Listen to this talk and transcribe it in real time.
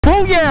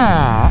Oh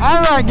yeah!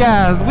 Alright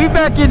guys, we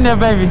back in there,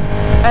 baby.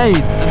 Hey,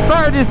 I'm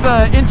sorry this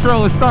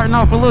intro is starting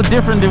off a little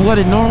different than what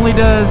it normally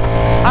does.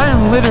 I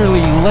am literally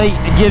late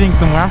getting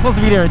somewhere. I'm supposed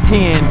to be there at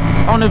 10.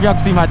 I don't know if y'all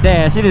can see my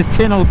dash. It is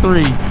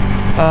 10:03.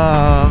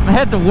 I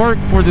had to work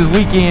for this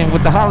weekend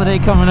with the holiday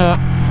coming up.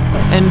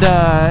 And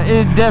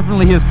it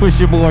definitely has pushed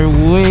your boy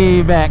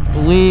way back,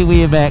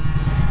 way back.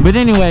 But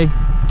anyway,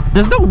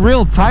 there's no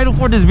real title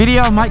for this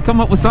video. I might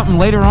come up with something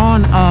later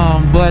on.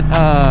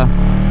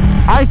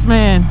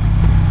 Iceman,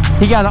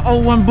 he got an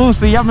 01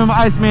 busa. Y'all remember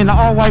Iceman, the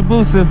all-white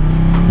busa?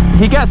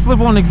 He got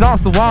slip-on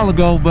exhaust a while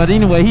ago, but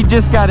anyway, he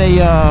just got a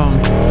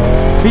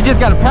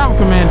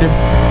power commander,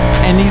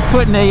 and he's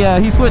putting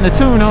a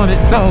tune on it.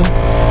 So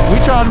we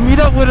try to meet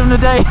up with him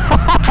today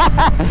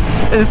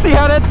and see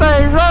how that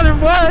thing running,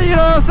 boy. You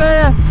know what I'm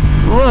saying?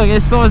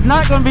 Look, so it's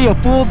not going to be a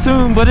full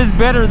tune, but it's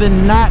better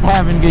than not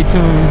having a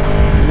tune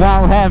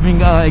while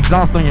having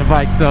exhaust on your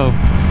bike. So,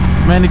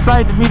 man,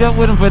 excited to meet up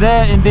with him for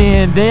that. And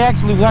then they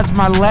actually watched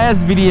my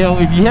last video.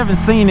 If you haven't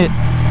seen it,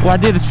 well, I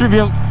did a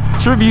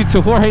tribute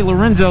to Jorge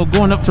Lorenzo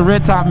going up to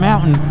Redtop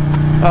Mountain.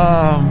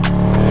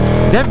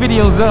 That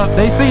video's up.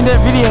 They seen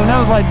that video and I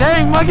was like,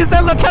 dang, monkeys,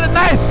 that look kind of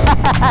nice.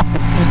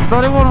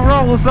 So they want to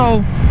roll.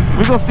 So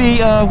we're gonna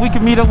see if we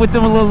can meet up with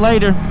them a little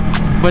later.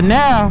 But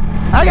now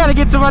I gotta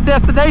get to my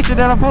destination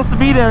that I'm supposed to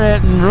be there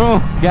at. And oh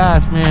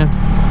gosh, man,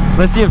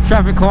 let's see if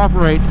traffic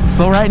cooperates.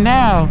 So right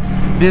now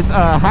this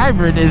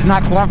hybrid is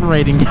not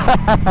cooperating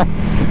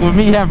with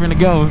me having to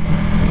go.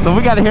 So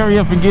we gotta hurry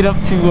up and get up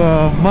to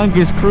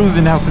Mungus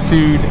cruising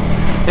altitude,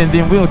 and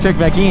then we'll check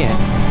back in.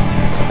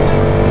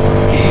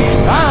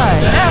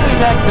 Alright, now we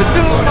back to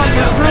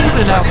Mungus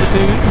cruising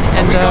altitude,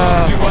 and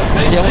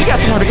yeah, we got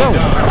somewhere to go.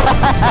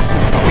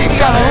 We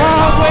got a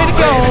long way to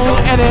go,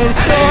 and it's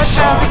short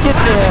time to get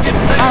there.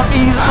 I'm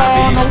easy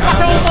on the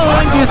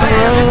Mungus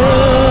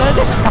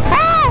road.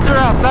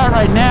 Outside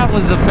right now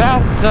was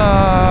about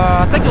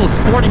I think it was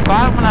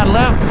 45 when I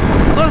left,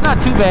 so it's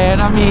not too bad.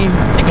 I mean,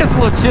 it gets a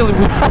little chilly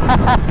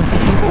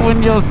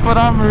when your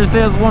speedometer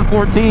says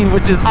 114,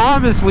 which is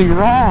obviously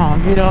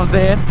wrong. You know what I'm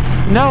saying?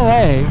 No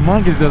way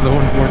Mungus does a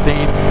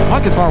 114.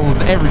 Mungus follows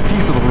every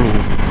piece of the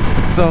rules.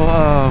 So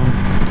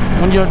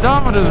when your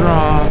odometer's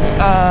wrong,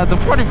 the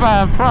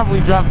 45 probably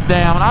drops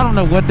down. I don't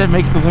know what that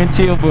makes the wind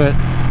chill, but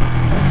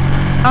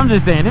I'm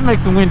just saying, it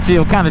makes the wind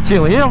chill kind of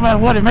chilly. It don't matter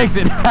what it makes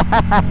it.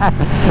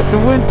 The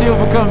wind chill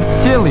becomes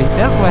chilly.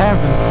 That's what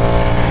happens.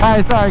 All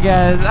right, sorry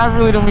guys. I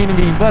really don't mean to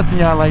be busting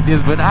y'all like this,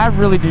 but I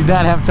really do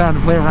not have time to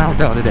play around with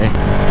y'all today.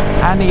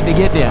 I need to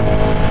get there.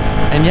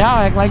 And y'all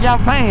act like y'all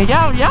paying.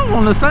 Y'all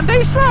on the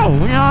Sunday stroll.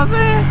 You know what I'm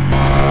saying?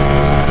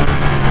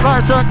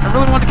 Sorry, truck. I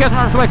really wanted to catch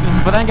my reflection,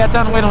 but I ain't got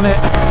time to wait on that.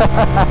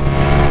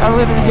 I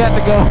literally got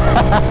to go.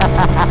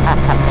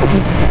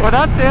 When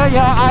I tell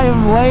y'all I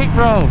am late,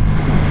 bro.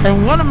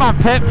 And one of my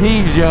pet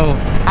peeves, yo,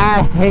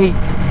 I hate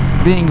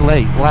being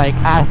late. Like,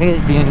 I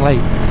hate being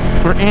late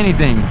for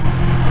anything.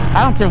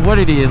 I don't care what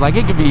it is. Like,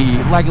 it could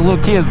be like a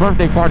little kid's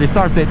birthday party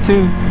starts at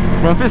 2.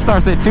 Bro, if it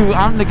starts at 2,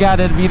 I'm the guy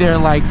that'll be there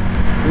like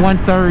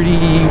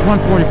 1:30,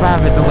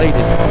 1:45 at the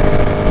latest.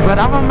 But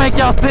I'm gonna make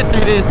y'all sit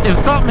through this. If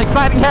something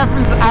exciting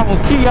happens, I will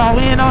key y'all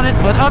in on it.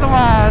 But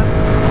otherwise,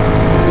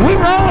 we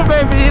rolling,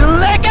 baby.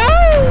 Let go!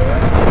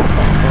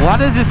 Why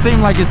does it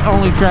seem like it's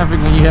only traffic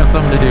when you have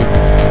something to do?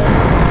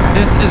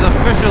 This is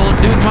official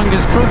Dude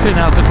Mungus cruising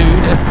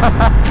altitude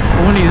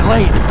when he's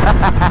late.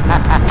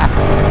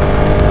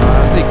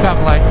 I see cop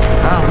lights.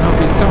 I don't know if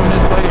he's coming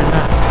this way or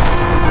not.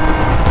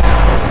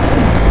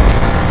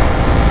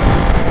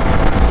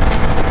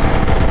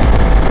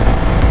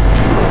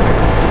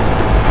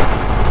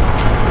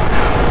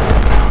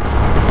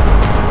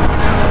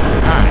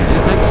 Alright,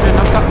 just making sure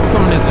no cops are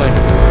coming this way.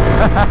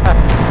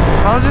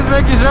 I was just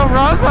making sure,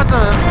 bro. I was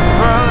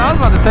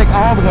about to take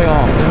all the way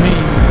off. I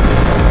mean,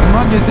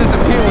 Mungus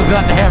disappeared was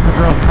nothing to happen,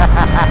 bro.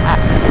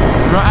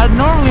 Bro, I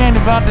normally ain't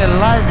about that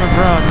life, but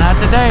bro, not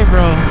today,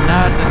 bro.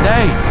 Not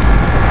today.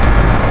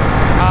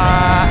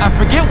 I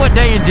forget what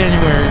day in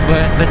January,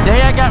 but the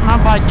day I got my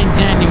bike in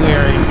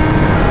January,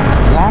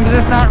 as long as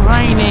it's not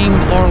raining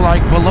or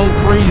like below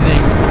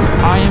freezing,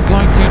 I am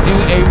going to do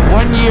a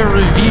 1-year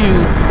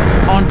review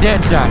on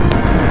Deadshot.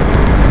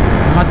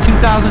 My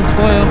 2012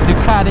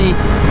 Ducati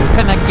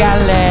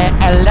Panigale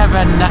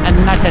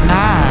 1199.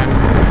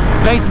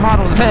 Base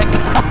model as heck.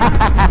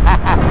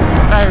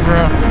 Hey,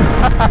 bro.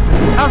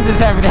 I'm just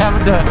happy to have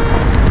it done.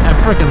 I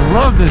freaking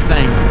love this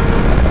thing.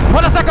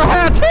 What a sucker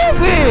had two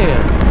wheel.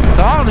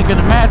 So I only can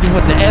imagine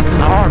what the S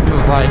and the R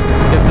feels like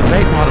if the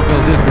base model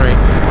feels this great.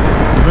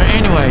 But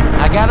anyway,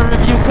 I got a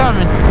review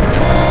coming.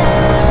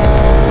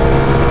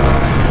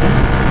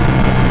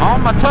 All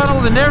my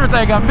tunnels and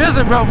everything. I'm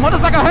busy, bro. What a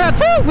sucker had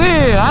two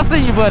wheel. I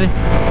see you, buddy.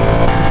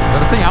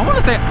 Let's see. I want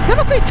to say, did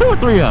I say 2 or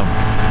 3 of them?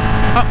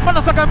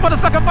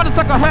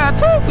 Motherfucker had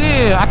 2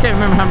 wheel. I can't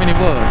remember how many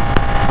it was,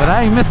 but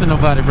I ain't missing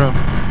nobody, bro.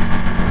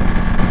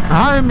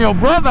 I am your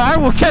brother. I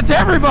will catch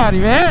everybody,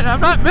 man.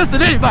 I'm not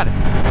missing anybody.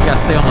 You gotta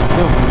stay on the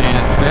swivel, man,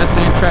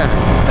 especially in traffic.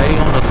 Stay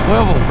on the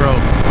swivel, bro.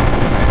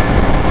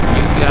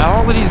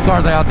 All of these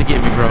cars are out to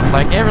get me, bro.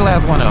 Like every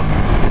last one of them.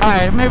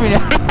 Alright, maybe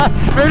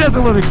maybe that's a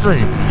little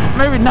extreme.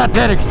 Maybe not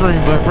that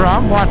extreme, but bro,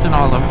 I'm watching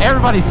all of them.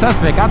 Everybody's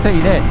suspect, I'll tell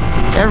you that.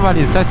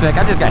 Everybody's suspect.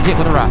 I just got hit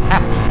with a rock.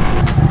 Ouch.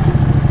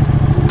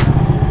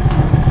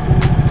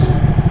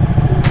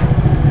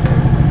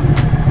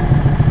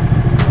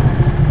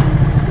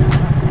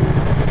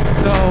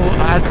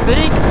 I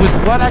think with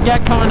what I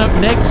got coming up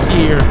next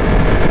year,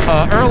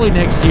 early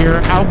next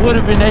year, I would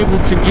have been able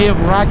to give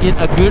Rocket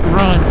a good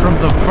run from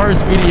the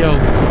first video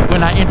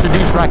when I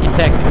introduced Rocket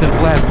Taxi to the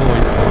Blast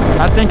Boys.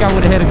 I think I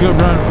would have had a good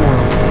run for him,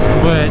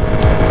 but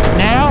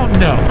now,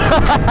 no.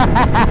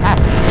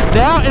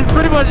 Now it's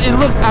pretty much, it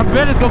looks, I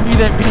bet it's going to be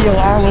that video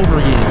all over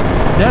again.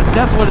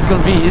 That's what it's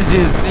going to be. It's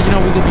just, you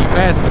know, we're going to be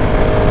faster.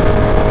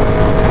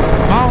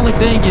 My only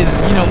thing is,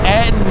 you know,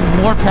 adding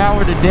more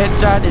power to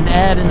Deadshot and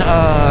adding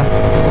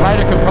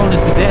lighter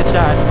components to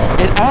Deadshot,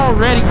 it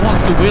already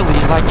wants to wheelie,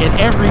 like at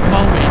every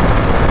moment.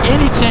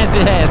 Any chance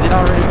it has, it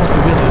already wants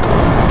to wheelie.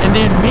 And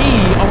then me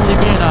only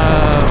being,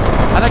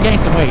 I done gained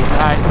some weight.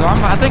 Alright, so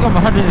I think I'm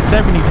 170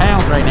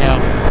 pounds right now.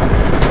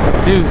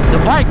 Dude,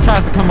 the bike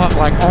tries to come up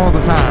like all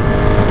the time.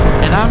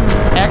 And I'm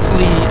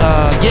actually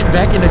getting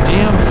back in the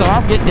gym, so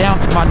I'll get down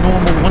to my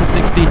normal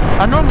 160.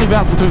 I normally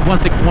bounce between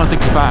 160 and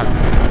 165.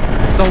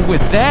 So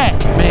with that,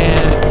 man,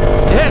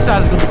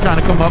 Deadshot is gonna be trying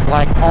to come up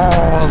like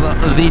all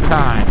the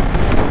time.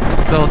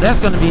 So that's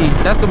gonna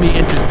be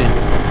interesting.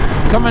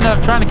 Coming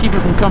up, trying to keep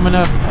it from coming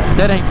up.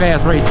 That ain't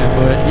fast racing,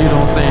 but you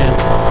know what I'm saying.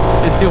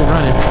 It's still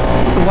running.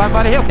 It's a wide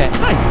body Hellcat.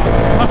 Nice.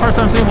 My first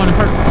time seeing one in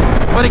person.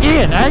 But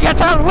again, I ain't got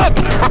time to look.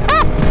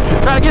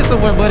 Try to get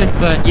somewhere, buddy.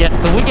 But yeah,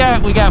 so we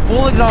got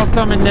full exhaust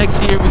coming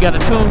next year. We got a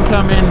tune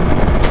coming.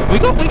 We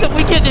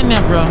getting in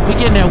there, bro. We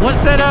getting there. What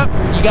setup?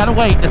 You gotta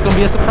wait. It's gonna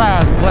be a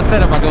surprise. What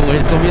setup I go with?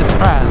 It's gonna be a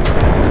surprise.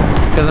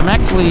 Because I'm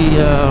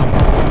actually,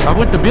 I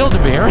went to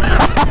Build-A-Bear,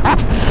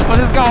 but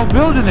it's called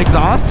Building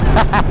Exhaust.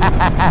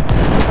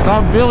 So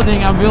I'm building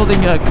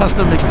a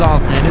custom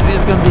exhaust, man.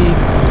 It's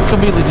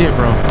gonna be legit,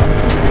 bro.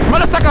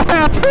 Motherfucker,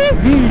 I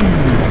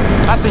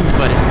seen you,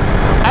 buddy.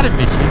 I didn't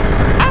miss you.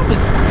 I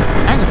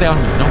ain't gonna say I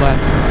don't miss nobody,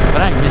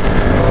 but I ain't miss you.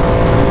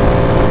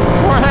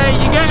 Jorge,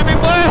 you got me,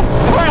 boy.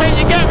 Jorge,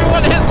 you got me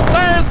wanting to hit some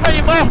turns for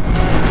you, boy.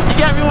 You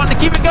got me wanting to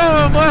keep it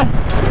going, boy.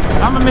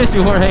 I'm gonna miss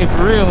you, Jorge,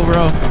 for real,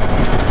 bro.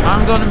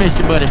 I'm gonna miss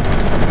you, buddy.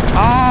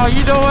 Oh,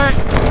 you know what?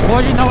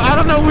 Well, you know, I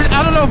don't know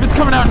if it's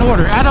coming out in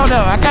order. I don't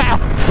know. I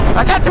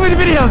got too many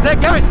videos.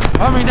 That got it.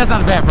 I mean, that's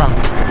not a bad problem.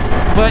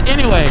 But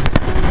anyway,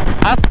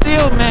 I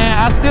still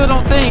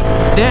don't think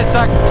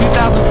Deadshot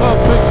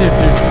 2012 quick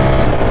shifter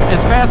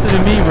is faster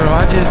than me, bro.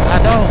 I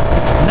don't.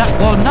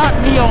 Not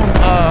me on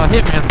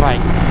Hitman's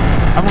bike.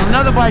 I'm on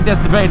another bike that's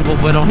debatable,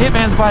 but on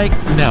Hitman's bike,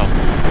 no.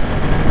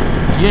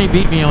 You ain't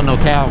beat me on no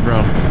cow,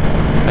 bro.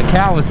 A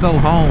cow is so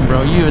home,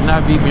 bro. You would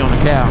not beat me on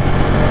a cow.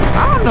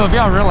 I don't know if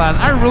y'all realize,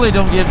 I really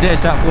don't give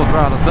Deadshot full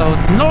throttle. So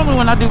normally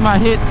when I do my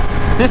hits,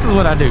 this is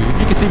what I do. If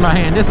you can see my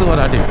hand, this is what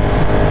I do.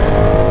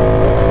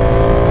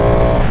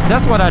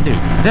 That's what I do.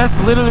 That's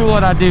literally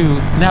what I do.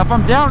 Now, if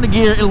I'm down the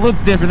gear, it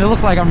looks different. It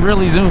looks like I'm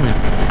really zooming.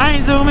 I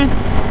ain't zooming.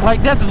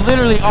 Like, that's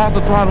literally all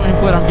the throttle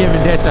input I'm giving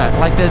Deadshot.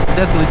 Like,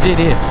 that's legit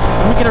it.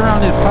 Let me get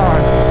around this car,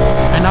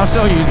 and I'll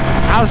show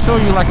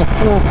you like a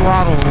full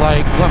throttle,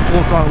 like what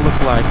full throttle looks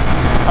like.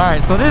 All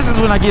right, so this is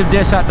when I give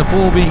Deadshot the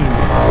full beans.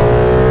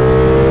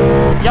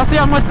 Y'all see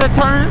how much that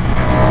turns?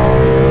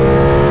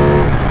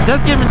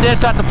 That's giving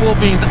Deadshot the full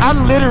beans. I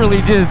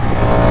literally just,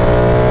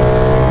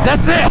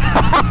 that's it.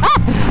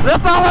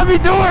 That's all I be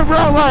doing,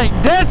 bro. Like,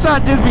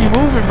 Deadshot just be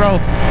moving, bro.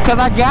 Cause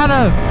I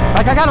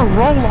gotta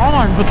roll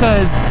on,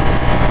 because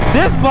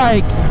this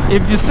bike,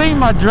 if you see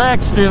my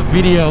drag strip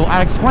video,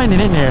 I explained it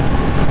in there.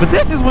 But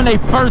this is when they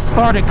first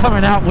started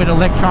coming out with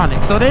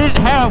electronics. So they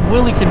didn't have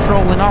wheelie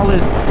control and all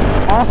this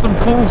awesome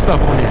cool stuff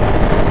on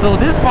it. So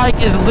this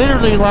bike is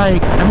literally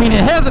like, I mean,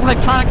 it has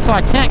electronics, so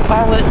I can't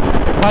call it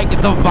like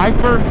the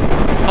Viper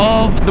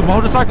of the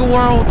motorcycle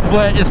world.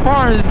 But as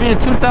far as being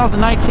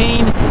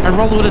 2019 and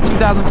rolling with a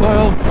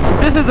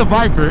 2012, this is a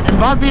Viper. And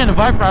by being a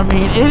Viper, I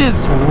mean, it is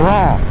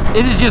raw.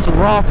 It is just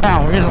raw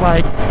power. It's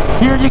like,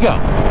 here you go.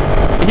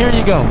 Here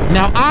you go.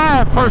 Now,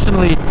 I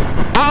personally,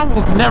 I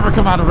almost never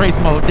come out of race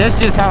mode. That's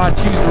just how I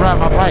choose to ride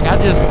my bike.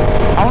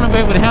 I want to be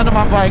able to handle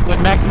my bike with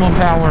maximum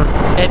power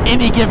at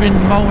any given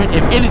moment.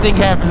 If anything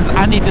happens,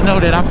 I need to know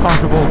that I'm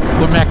comfortable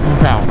with maximum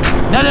power.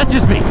 Now, that's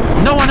just me.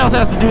 No one else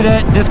has to do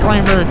that.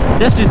 Disclaimer,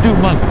 that's just do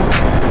monkeys.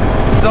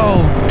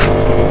 So,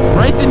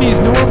 racing these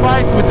newer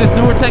bikes with this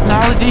newer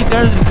technology,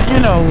 there's,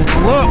 you know,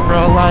 look,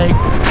 bro, like,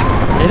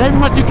 it ain't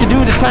much you can do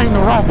to tame the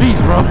raw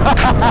beast, bro.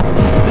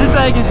 This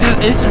thing is just,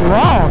 it's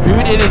raw,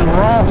 dude. It is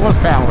raw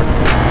horsepower.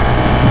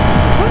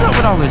 What's up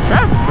with all this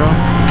traffic, bro?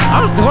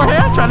 I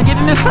was trying to get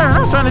in this turn. I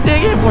was trying to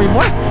dig in for you,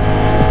 boy.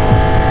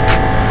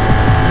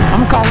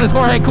 I'm gonna call this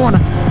Jorge corner.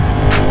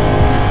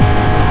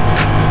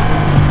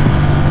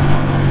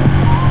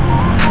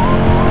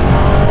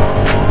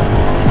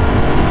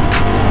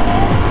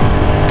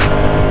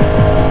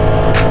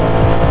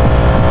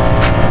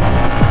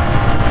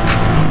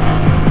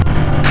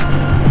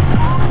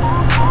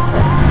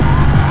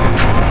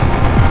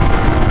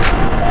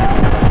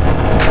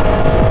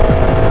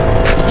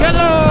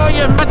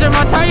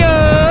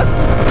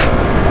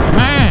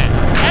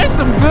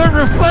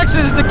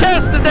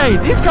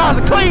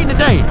 cars are clean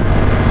today.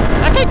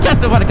 I can't catch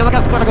nobody because I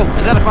got somewhere to go.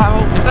 Is that a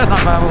 5-0? If that's not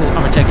 5-0,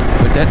 I'm gonna check it.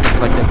 But that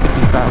looks like that could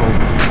be 5-0.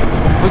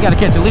 We gotta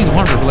catch at least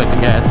one reflector,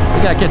 guys.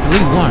 We gotta catch at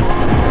least one.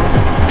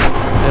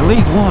 At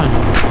least one.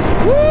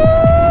 Woo!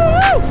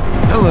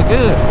 That look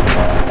good.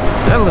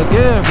 That look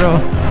good, bro.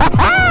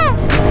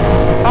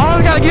 I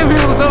only gotta give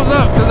people a thumbs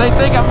up because they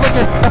think I'm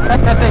looking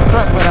at that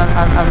truck, but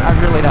I'm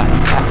really not.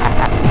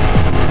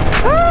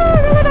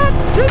 Really not.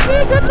 Just see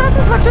a good truck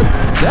reflection.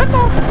 That's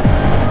all.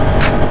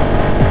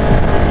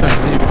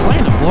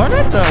 Clean the board.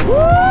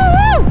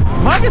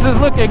 Woo! Marcus is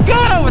looking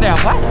good over there.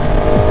 What?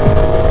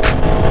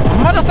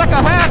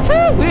 Motorcycle high too.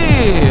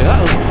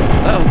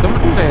 Uh-oh, coming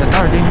too fast.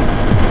 Sorry, D.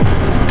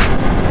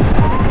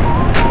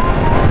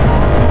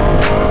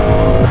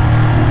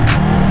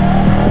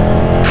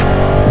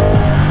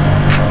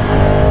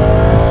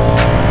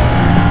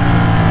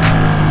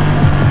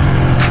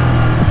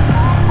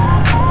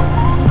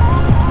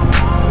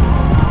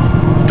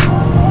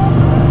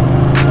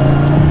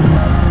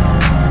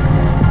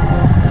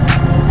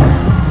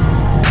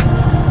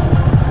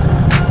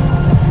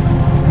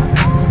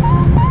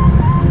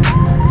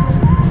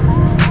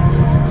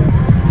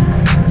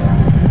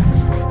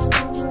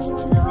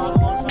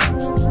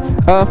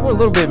 For a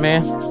little bit,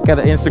 man. Got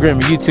an Instagram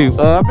and YouTube.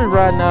 I've been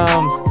riding,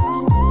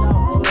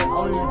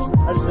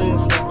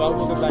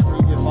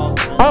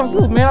 Oh,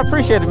 good, man. I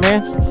appreciate it,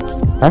 man.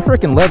 I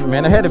freaking love it,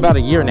 man. I had it about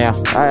a year now.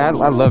 I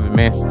love it,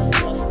 man.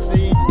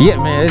 Yeah,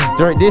 man.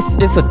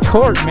 It's a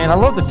torque, man. I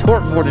love the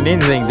torque more than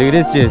anything, dude.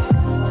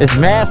 It's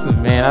massive,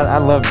 man. I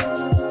love it.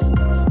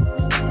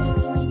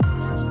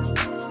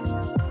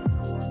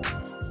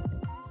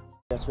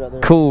 Right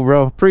there. Cool,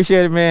 bro.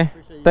 Appreciate it, man.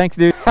 Thanks,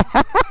 dude.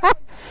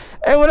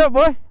 Hey, what up,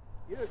 boy?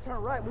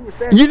 Turn right. We were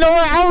standing. You know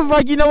what? I was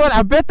like, you know what?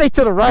 I bet they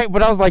to the right,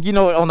 but I was like, you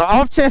know what? On the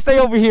off chance they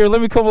over here,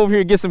 let me come over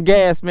here and get some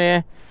gas,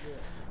 man. Yeah.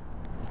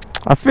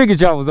 I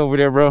figured y'all was over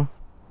there, bro.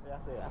 Yeah, I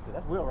said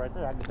that's Will right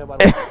there. I can tell by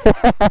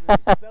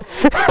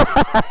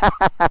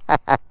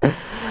the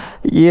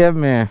yeah,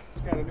 man.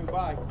 Just got a new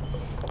bike.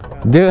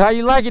 Dude, how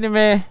you liking it,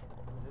 man?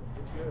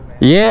 It's good, man.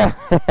 Yeah.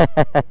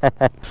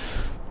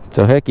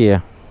 So heck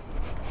yeah.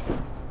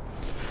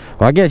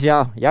 Well, I guess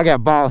y'all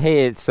got bald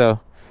heads, so.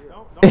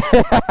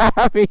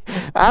 I mean,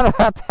 I don't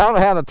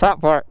have the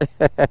top part.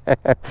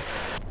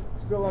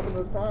 Still loving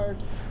those tires?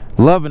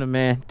 Loving them,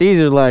 man. These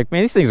are like,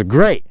 man, these things are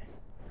great.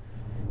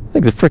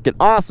 These are freaking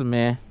awesome,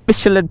 man.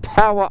 Michelin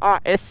Power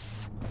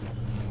RS.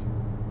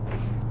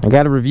 I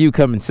got a review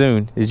coming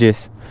soon. It's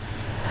just,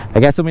 I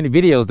got so many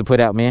videos to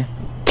put out, man.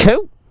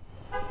 Cool.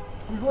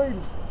 Who's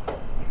waiting?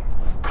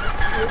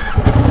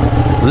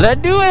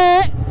 Let's do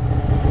it.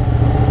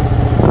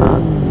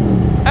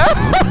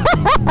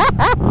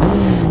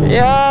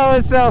 Yo,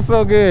 it sounds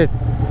so good.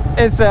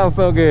 It sounds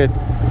so good.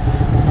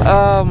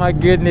 Oh my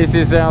goodness,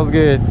 it sounds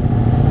good.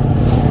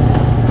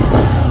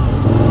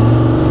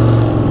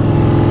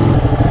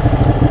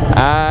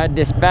 I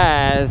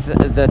despise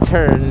the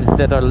turns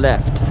that are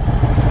left.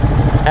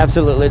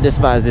 Absolutely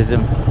despises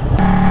them.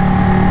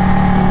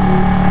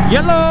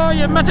 Yellow,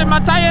 you're matching my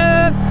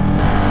tires.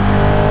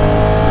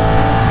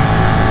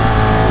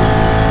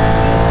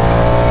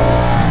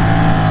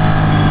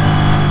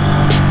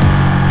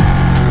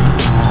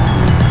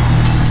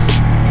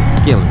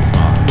 Killing me,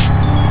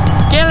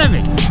 Smalls. Killing me.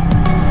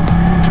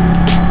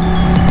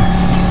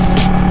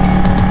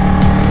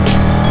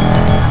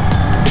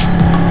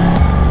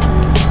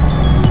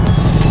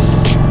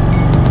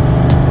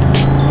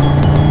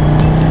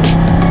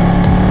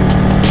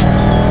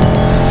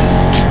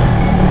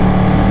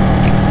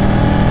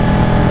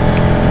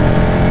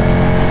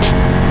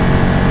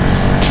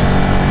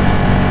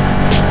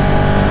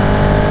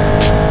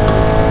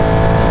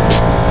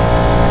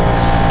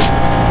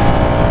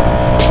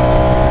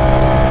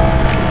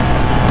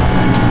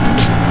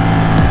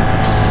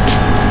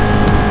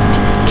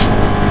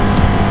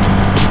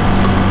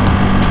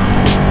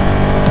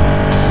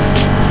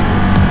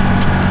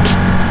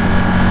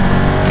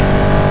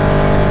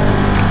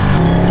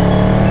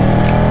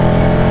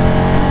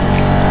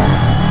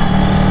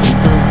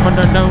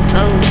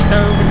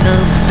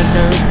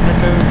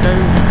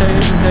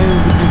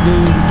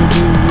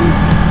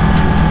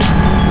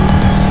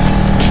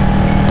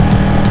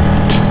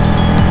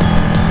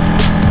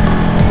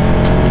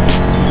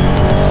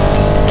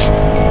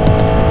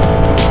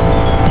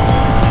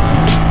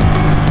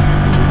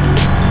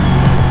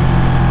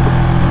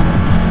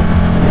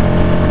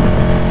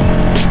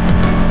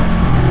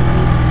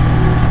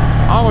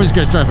 Always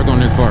catch traffic on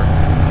this part.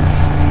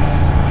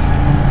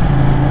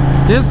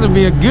 This will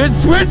be a good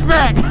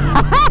switchback.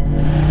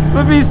 This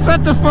will be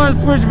such a fun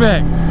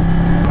switchback.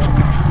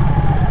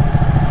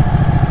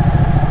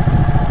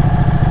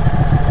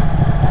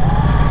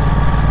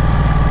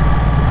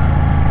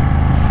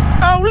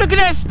 Oh, look at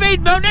that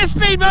speedboat. That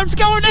speedboat's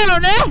going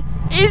down there.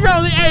 He's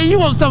rolling. Hey, you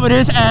want some of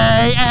this?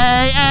 Hey,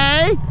 hey,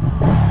 hey.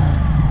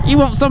 You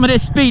want some of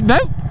this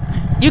speedboat?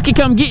 You can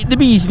come get the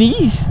bee's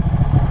knees.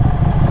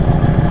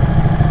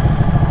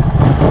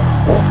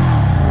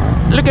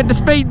 Look at the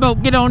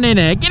speedboat. Get on in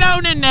there. Get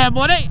on in there,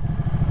 buddy.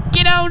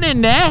 Get on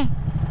in there.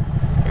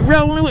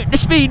 rolling with the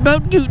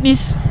speedboat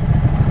goodness.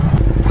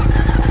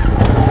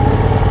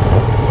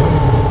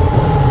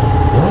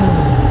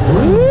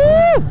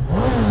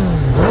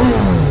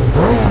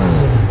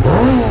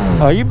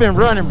 Oh, you been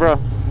running, bro.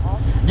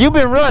 You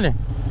been running.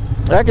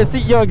 I can see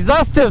your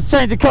exhaust tips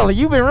changing color.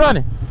 You been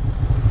running.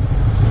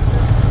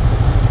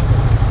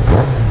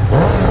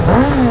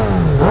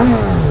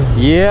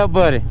 Yeah,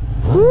 buddy.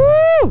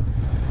 Woo!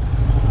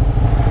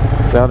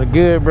 Sounded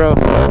good, bro.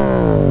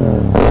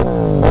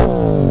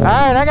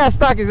 Alright, I got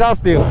stock exhaust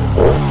still.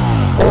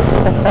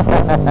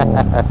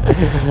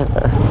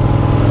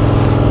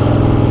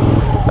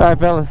 Alright,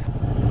 fellas.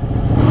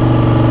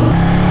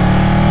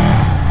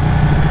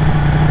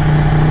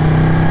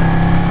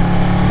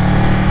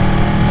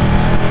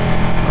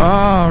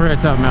 Oh,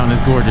 Redtop Mountain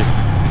is gorgeous.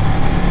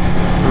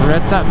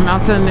 Redtop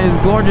Mountain is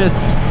gorgeous.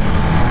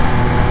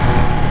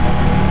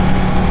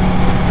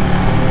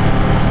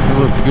 It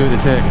looks good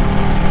as heck.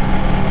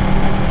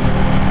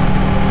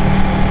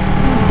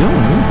 What are you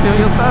doing? You still on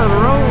your side of the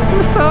road,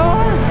 mister?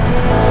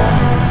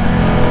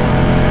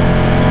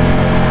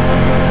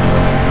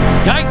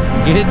 Yank!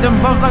 You hit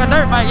them bumps like a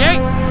dirt bike,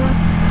 yank!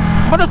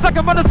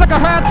 Motherfucker,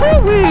 had two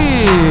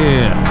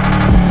wheel!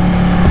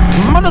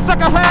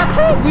 Motherfucker, had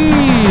two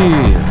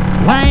wheel!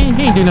 Lane,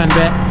 he ain't do nothing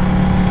bad.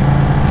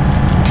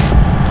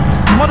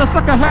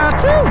 Motherfucker, had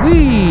two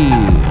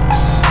wheel!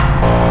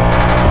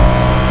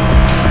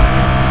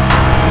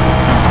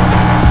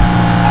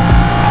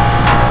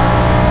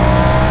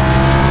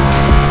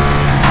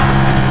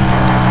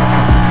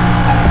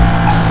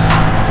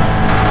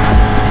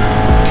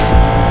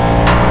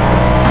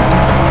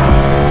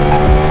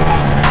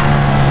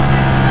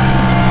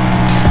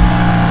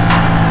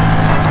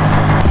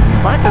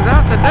 Bikers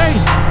out today.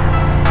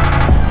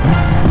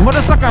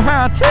 Motherfucker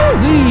had two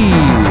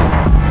wheels.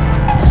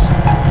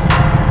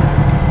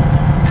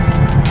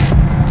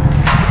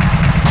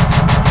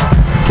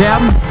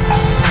 Captain.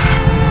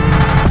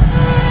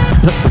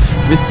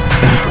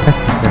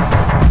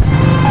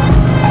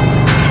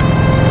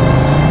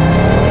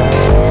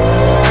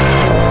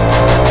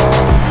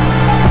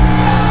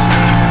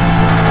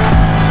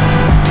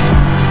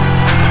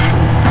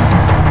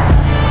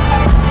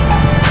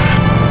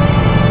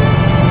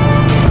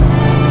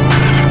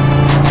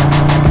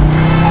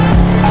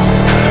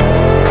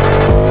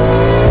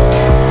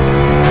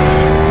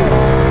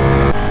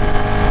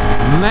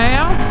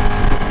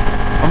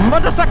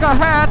 Motherfucker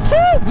had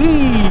two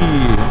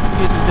wheels.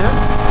 Get you there.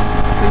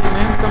 See you,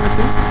 man, coming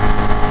through.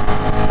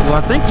 Well,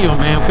 I think you're a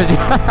man because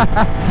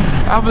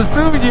I'm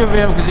assuming you're a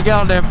man because you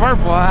got on that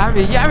purple. I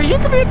mean, you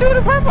can be doing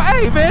the purple.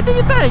 Hey, man, do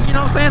your thing. You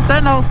know what I'm saying?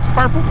 Thanos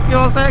purple. You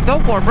know what I'm saying? Go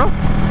for it, bro.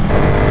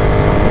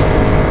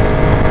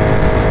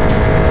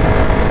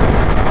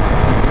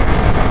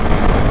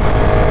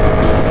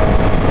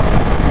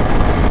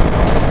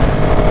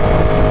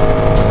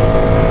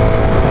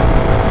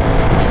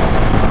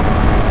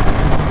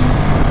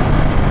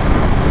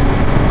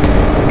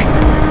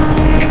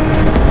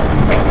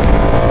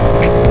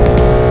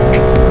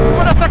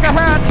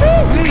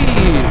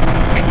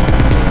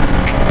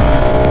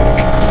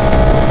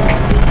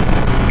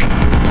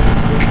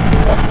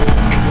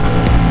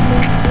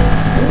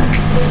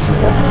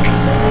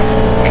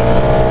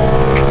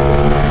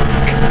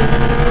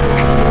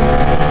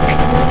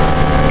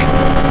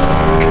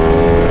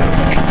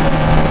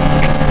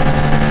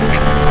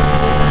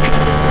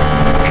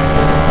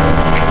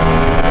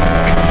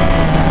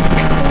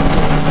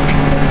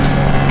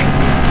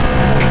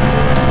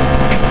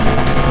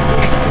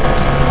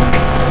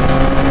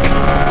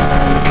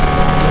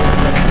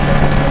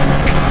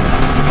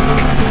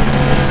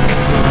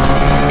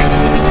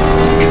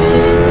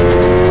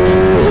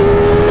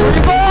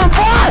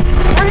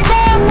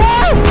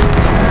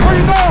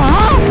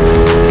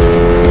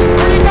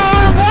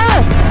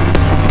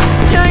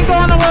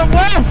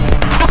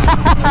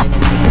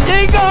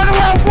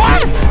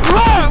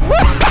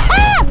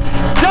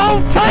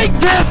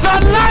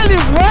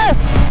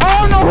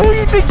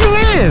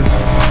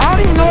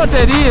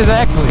 That is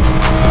actually.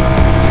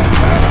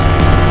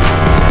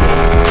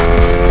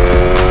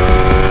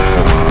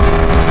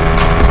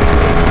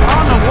 I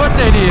don't know what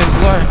that is,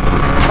 boy.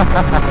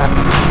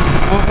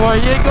 Well, boy,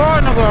 you ain't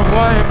going nowhere,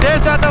 boy. If that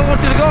shot don't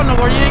want you to go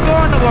nowhere, you ain't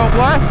going nowhere,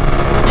 boy.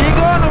 You ain't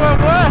going nowhere,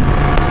 boy.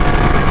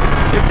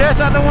 If that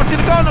shot don't want you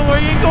to go nowhere,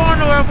 you ain't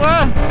going nowhere,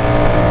 boy.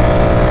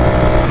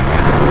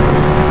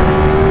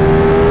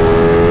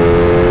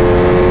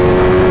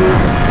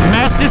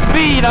 Match the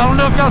speed. I don't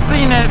know if y'all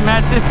seen that.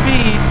 Match the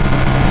speed.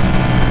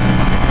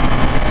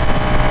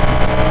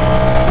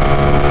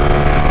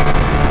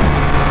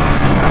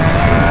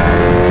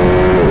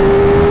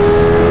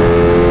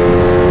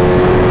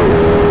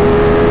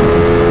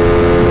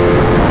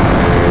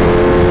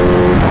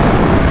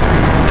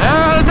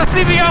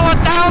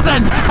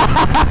 cbr1000.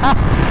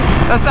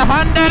 That's a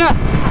Honda.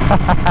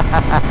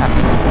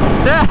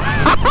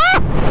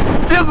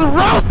 Just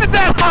roasted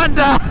that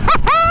Honda.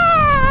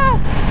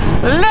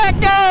 Let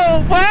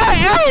go, boy.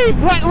 Hey,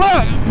 what?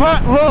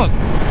 Look, look.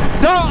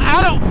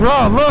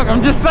 Bro, look.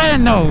 I'm just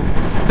saying, though.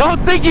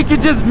 Don't think you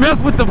can just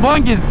mess with the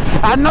Bungus.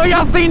 I know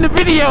y'all seen the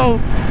video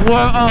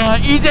where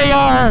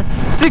EJR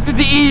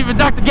 650 Eve and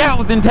Dr. Gat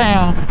was in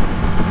town.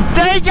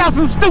 They got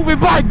some stupid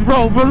bikes,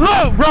 bro. But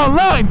look, bro,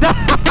 look.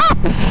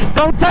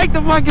 Don't take the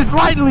Bungus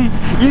lightly.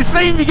 You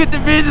seen me get the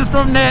business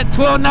from that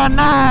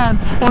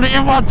 1299 on the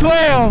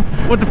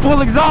MR12 with the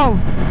full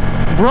exhaust.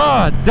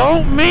 Bruh,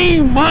 don't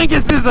mean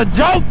Bungus is a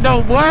joke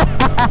though, boy.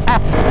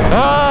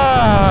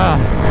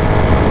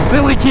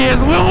 Silly kids,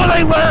 when will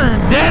they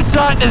learn?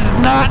 Deadshot is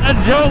not a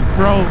joke,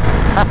 bro.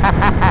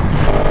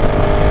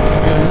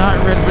 You're not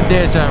ready for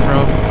Deadshot,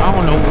 bro. I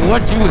don't know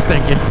what you was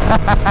thinking.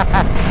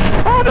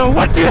 I don't know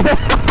what you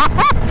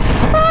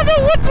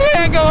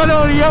had going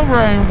on in your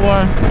brain,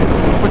 boy.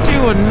 But you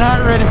were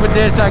not ready for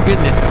Deadshot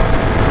goodness.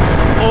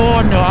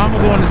 Oh no, I'm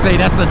going to say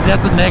that's a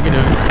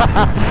negative.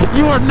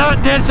 You are not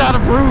Deadshot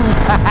approved.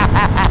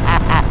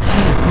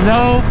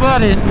 No,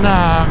 buddy.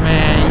 Nah,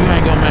 man, you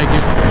ain't gonna make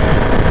it.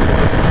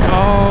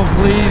 Oh,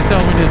 please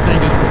tell me this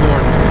thing is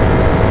recording.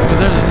 Because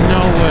there's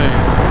no way.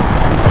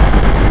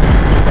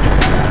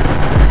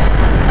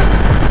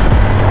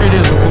 It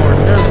is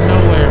recording. There's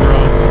no way, bro.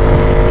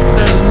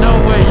 There's no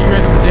way you're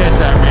ready for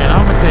Deadshot, man.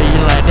 I'm gonna tell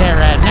you like that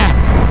right now.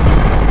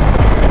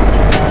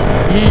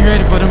 You ain't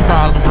ready for them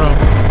problems, bro.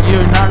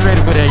 You're not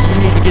ready for that. You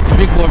need to get your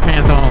big boy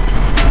pants on.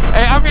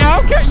 Hey, I mean, I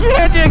don't care. You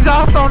had your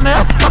exhaust on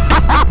that.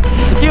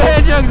 You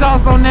had your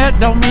exhaust on that.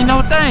 Don't mean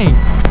no thing.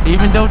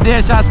 Even though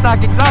Deadshot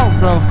stock exhaust,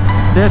 bro.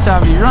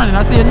 Deadshot be running.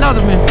 I see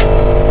another man.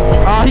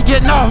 Oh, he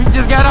getting off. He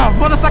just got off.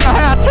 Motorcycle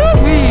high two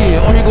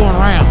wheel. Or he going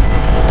around.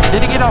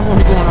 Did he get off or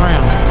he going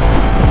around?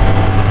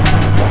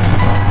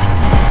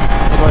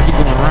 Look like he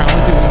going around.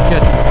 Let's see if we can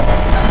catch him.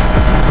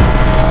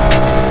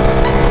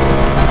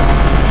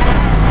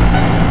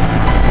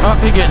 Oh,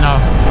 he getting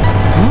off.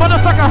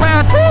 Motorcycle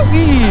high two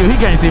wheel. He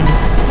can't see me.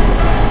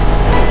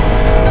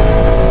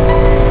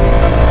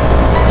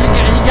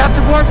 You got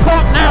your boy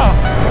pumped now.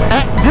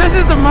 This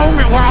is the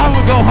moment where I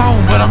would go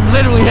home, but I'm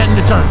literally heading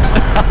to church.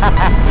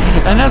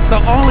 And that's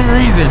the only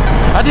reason.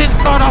 I didn't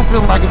start off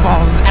feeling like a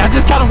ball. I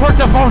just kind of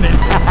worked up on it.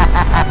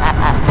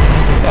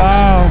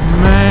 Oh,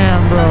 man,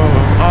 bro.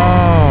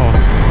 Oh.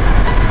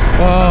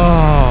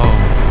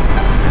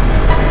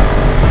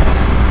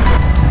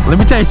 Let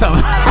me tell you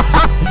something.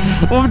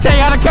 Let me tell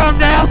you how to calm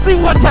down. See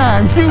what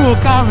time you will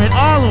comment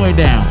all the way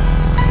down.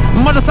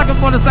 Motorcycle,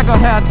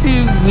 how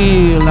two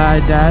wheel I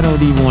die. I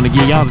don't even want to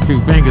give y'all the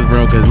two fingers,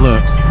 bro, because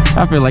look,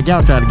 I feel like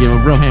y'all trying to give a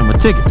bro him a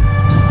ticket.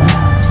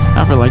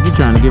 I feel like you're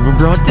trying to give a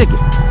bro a ticket.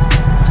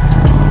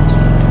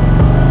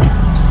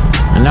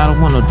 And I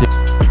don't want no ticket.